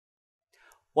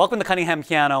Welcome to Cunningham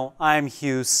Piano. I'm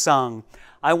Hugh Sung.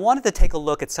 I wanted to take a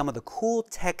look at some of the cool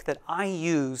tech that I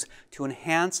use to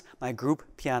enhance my group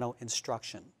piano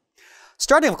instruction.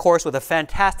 Starting, of course, with a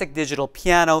fantastic digital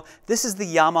piano. This is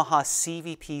the Yamaha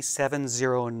CVP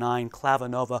 709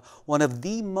 Clavinova, one of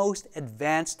the most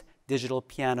advanced digital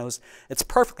pianos. It's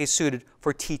perfectly suited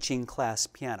for teaching class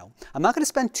piano. I'm not going to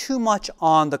spend too much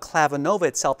on the Clavinova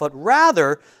itself, but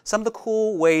rather some of the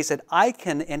cool ways that I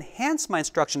can enhance my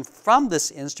instruction from this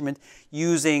instrument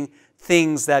using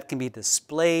things that can be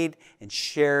displayed and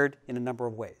shared in a number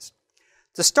of ways.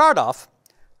 To start off,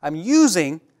 I'm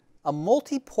using a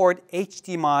multi-port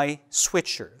HDMI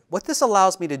switcher. What this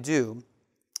allows me to do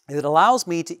is it allows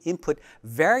me to input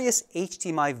various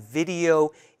HDMI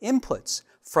video inputs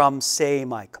from, say,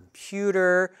 my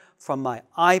computer, from my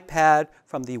iPad,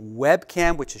 from the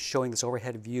webcam, which is showing this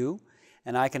overhead view,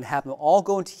 and I can have them all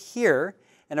go into here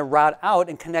and route out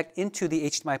and connect into the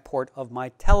HDMI port of my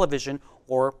television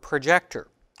or projector.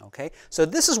 Okay, so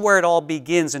this is where it all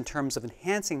begins in terms of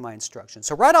enhancing my instruction.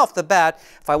 So right off the bat,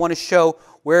 if I want to show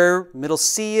where middle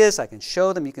C is, I can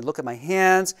show them. You can look at my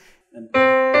hands. I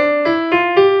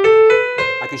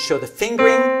can show the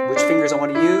fingering, which fingers I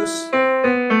want to use.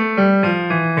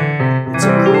 It's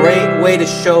a great way to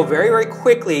show very, very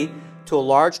quickly to a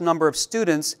large number of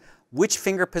students which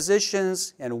finger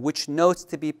positions and which notes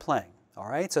to be playing. All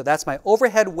right, so that's my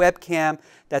overhead webcam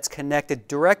that's connected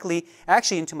directly,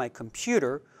 actually into my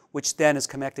computer, which then is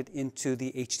connected into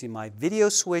the HDMI video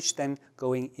switch, then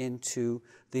going into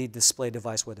the display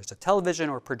device, whether it's a television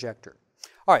or a projector.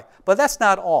 All right, but that's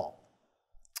not all.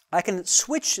 I can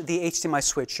switch the HDMI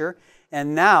switcher,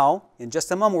 and now, in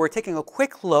just a moment, we're taking a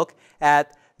quick look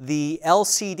at the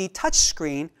LCD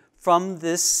touchscreen from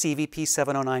this CVP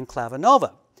 709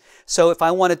 Clavinova. So if I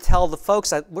want to tell the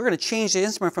folks that we're going to change the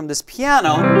instrument from this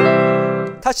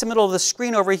piano, touch the middle of the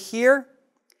screen over here,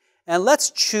 and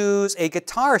let's choose a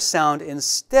guitar sound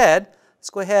instead. Let's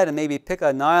go ahead and maybe pick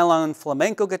a nylon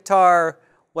flamenco guitar,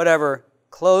 whatever.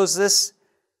 Close this,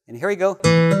 and here we go.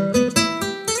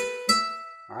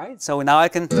 All right, so now I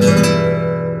can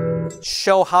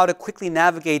show how to quickly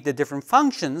navigate the different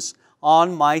functions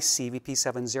on my CVP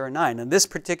 709. And this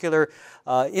particular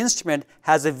instrument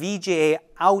has a VGA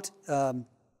out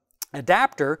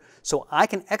adapter, so I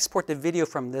can export the video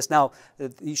from this. Now,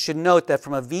 you should note that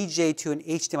from a VGA to an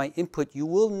HDMI input, you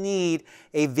will need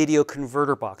a video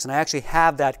converter box. And I actually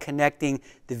have that connecting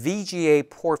the VGA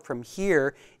port from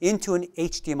here into an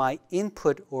HDMI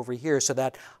input over here so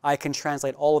that I can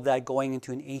translate all of that going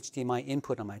into an HDMI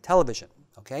input on my television.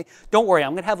 Okay? Don't worry,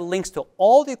 I'm going to have links to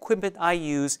all the equipment I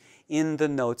use in the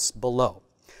notes below.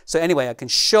 So anyway, I can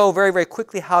show very, very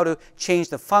quickly how to change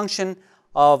the function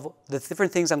of the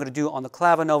different things I'm going to do on the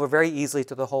Clavinova very easily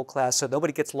to the whole class so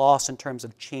nobody gets lost in terms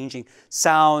of changing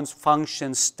sounds,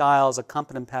 functions, styles,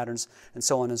 accompaniment patterns, and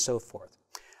so on and so forth.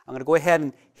 I'm going to go ahead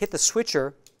and hit the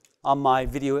switcher on my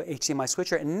video HDMI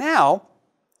switcher, and now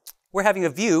we're having a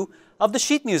view of the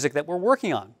sheet music that we're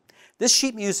working on. This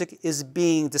sheet music is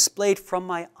being displayed from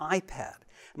my iPad.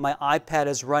 My iPad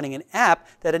is running an app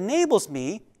that enables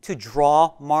me to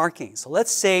draw markings. So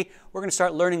let's say we're going to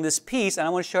start learning this piece, and I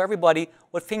want to show everybody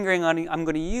what fingering I'm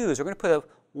going to use. We're going to put a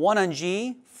 1 on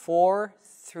G, 4,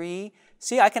 3.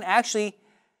 See, I can actually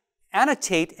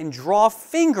annotate and draw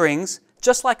fingerings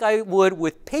just like I would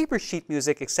with paper sheet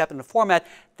music, except in a format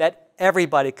that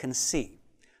everybody can see.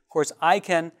 Of course, I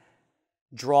can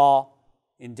draw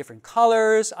in different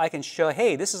colors. I can show,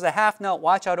 hey, this is a half note,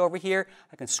 watch out over here.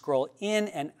 I can scroll in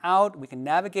and out. We can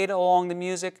navigate along the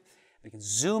music. We can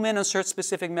zoom in on certain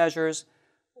specific measures.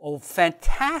 A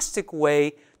fantastic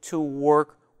way to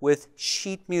work with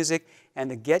sheet music and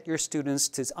to get your students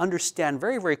to understand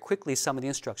very, very quickly some of the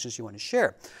instructions you want to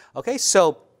share. Okay,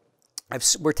 so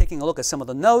we're taking a look at some of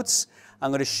the notes. I'm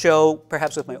going to show,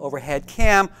 perhaps with my overhead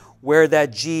cam, where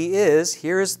that G is.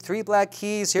 Here's 3 black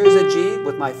keys. Here's a G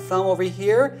with my thumb over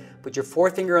here. Put your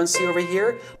forefinger on C over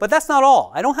here. But that's not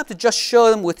all. I don't have to just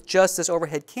show them with just this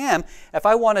overhead cam. If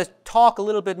I want to talk a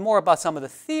little bit more about some of the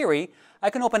theory, I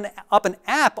can open up an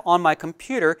app on my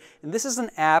computer. And this is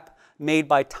an app made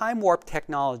by Time Warp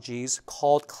Technologies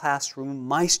called Classroom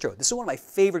Maestro. This is one of my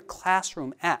favorite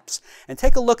classroom apps. And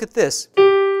take a look at this.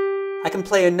 I can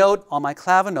play a note on my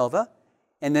Clavinova,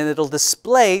 and then it'll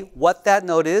display what that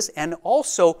note is and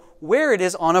also where it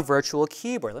is on a virtual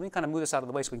keyboard. Let me kind of move this out of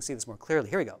the way so we can see this more clearly.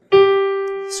 Here we go.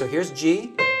 So here's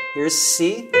G, here's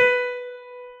C,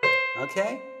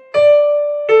 okay?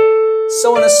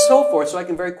 So on and so forth, so I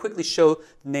can very quickly show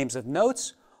the names of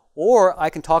notes, or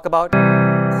I can talk about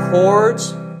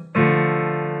chords.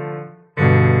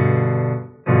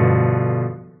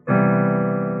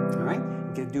 All right,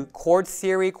 you can do do chord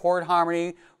theory, chord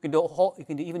harmony. You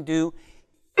can even do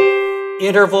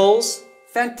intervals.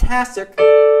 Fantastic.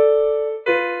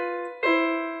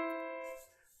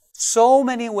 So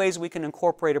many ways we can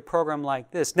incorporate a program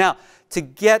like this. Now, to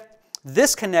get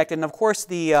this connected, and of course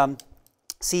the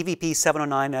CVP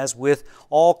 709, as with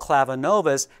all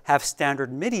clavinovas, have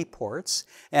standard MIDI ports,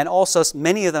 and also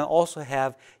many of them also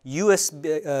have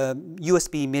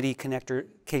USB MIDI connector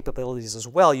capabilities as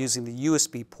well, using the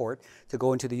USB port to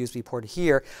go into the USB port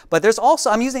here. But there's also,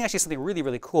 I'm using actually something really,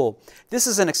 really cool. This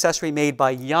is an accessory made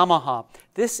by Yamaha.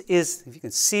 This is, if you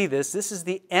can see this is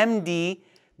the MD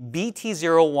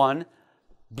BT01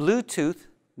 Bluetooth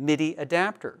MIDI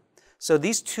adapter. So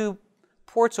these two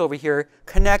ports over here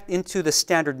connect into the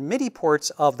standard MIDI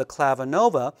ports of the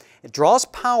Clavinova. It draws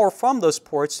power from those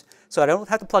ports, so I don't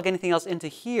have to plug anything else into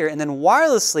here, and then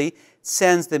wirelessly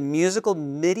sends the musical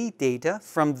MIDI data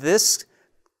from this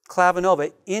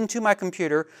Clavinova into my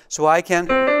computer, so I can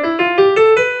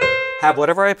have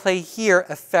whatever I play here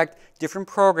affect different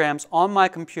programs on my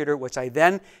computer, which I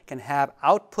then can have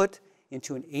output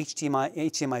into an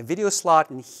HDMI video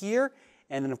slot in here,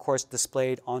 and then of course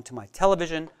displayed onto my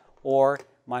television or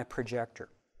my projector.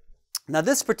 Now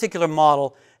this particular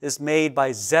model is made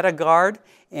by ZetaGuard,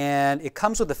 and it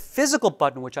comes with a physical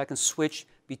button which I can switch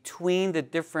between the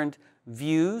different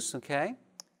views. Okay,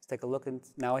 let's take a look, and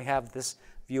now I have this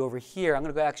view over here. I'm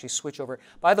going to go actually switch over.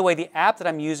 By the way, the app that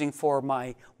I'm using for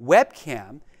my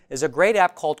webcam is a great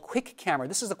app called Quick Camera.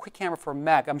 This is a Quick Camera for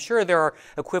Mac. I'm sure there are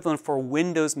equivalent for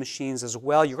Windows machines as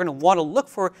well. You're going to want to look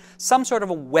for some sort of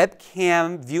a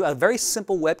webcam view, a very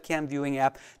simple webcam viewing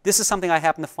app. This is something I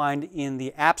happen to find in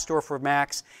the App Store for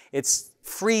Macs. It's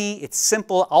free, it's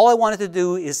simple. All I wanted to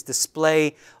do is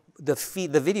display the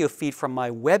video feed from my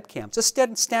webcam. It's a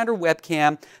standard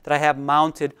webcam that I have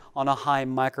mounted on a high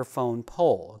microphone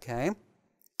pole. Okay.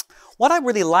 What I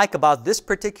really like about this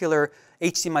particular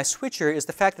HDMI switcher is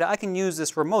the fact that I can use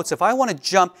this remote. So if I want to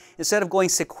jump, instead of going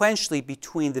sequentially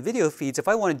between the video feeds, if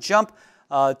I want to jump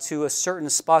to a certain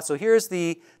spot, so here's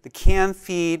the cam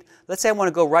feed. Let's say I want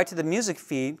to go right to the music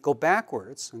feed, go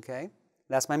backwards, okay?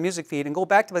 That's my music feed, and go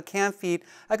back to the cam feed.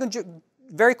 I can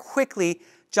very quickly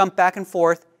jump back and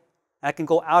forth. I can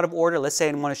go out of order. Let's say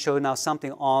I want to show now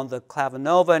something on the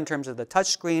Clavinova in terms of the touch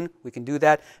screen. We can do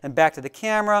that. And back to the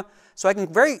camera. So I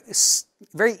can very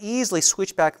easily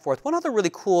switch back and forth. One other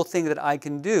really cool thing that I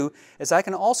can do is I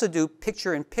can also do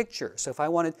picture-in-picture. So if I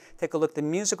want to take a look at the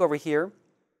music over here,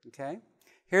 okay,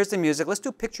 here's the music. Let's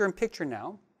do picture-in-picture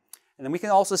now. And then we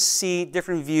can also see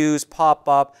different views pop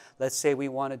up. Let's say we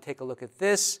want to take a look at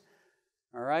this.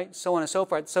 All right, so on and so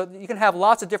forth. So you can have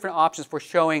lots of different options for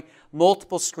showing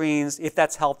multiple screens, if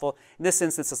that's helpful. In this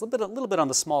instance, it's a little bit on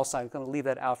the small side. I'm going to leave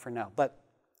that out for now. But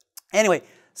anyway,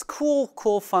 it's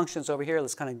cool functions over here.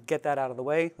 Let's kind of get that out of the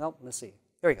way. Well, let's see.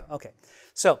 There we go. Okay.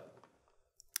 So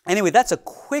anyway, that's a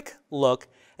quick look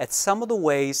at some of the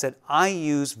ways that I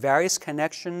use various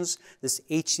connections, this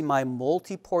HDMI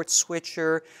multi-port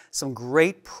switcher, some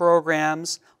great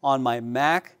programs on my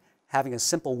Mac, having a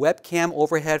simple webcam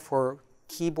overhead for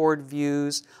keyboard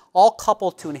views, all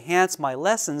coupled to enhance my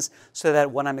lessons so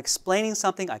that when I'm explaining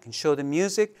something, I can show the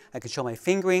music, I can show my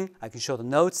fingering, I can show the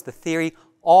notes, the theory,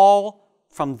 all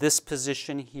from this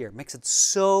position here. It makes it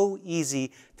so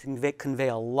easy to convey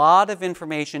a lot of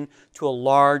information to a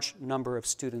large number of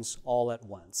students all at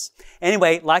once.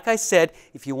 Anyway, like I said,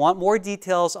 if you want more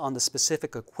details on the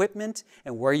specific equipment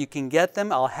and where you can get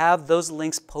them, I'll have those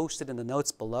links posted in the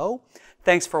notes below.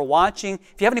 Thanks for watching.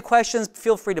 If you have any questions,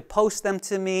 feel free to post them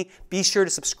to me. Be sure to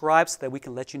subscribe so that we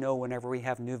can let you know whenever we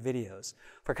have new videos.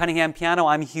 For Cunningham Piano,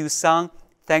 I'm Hugh Sung.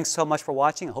 Thanks so much for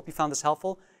watching. I hope you found this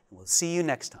helpful, and we'll see you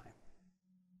next time.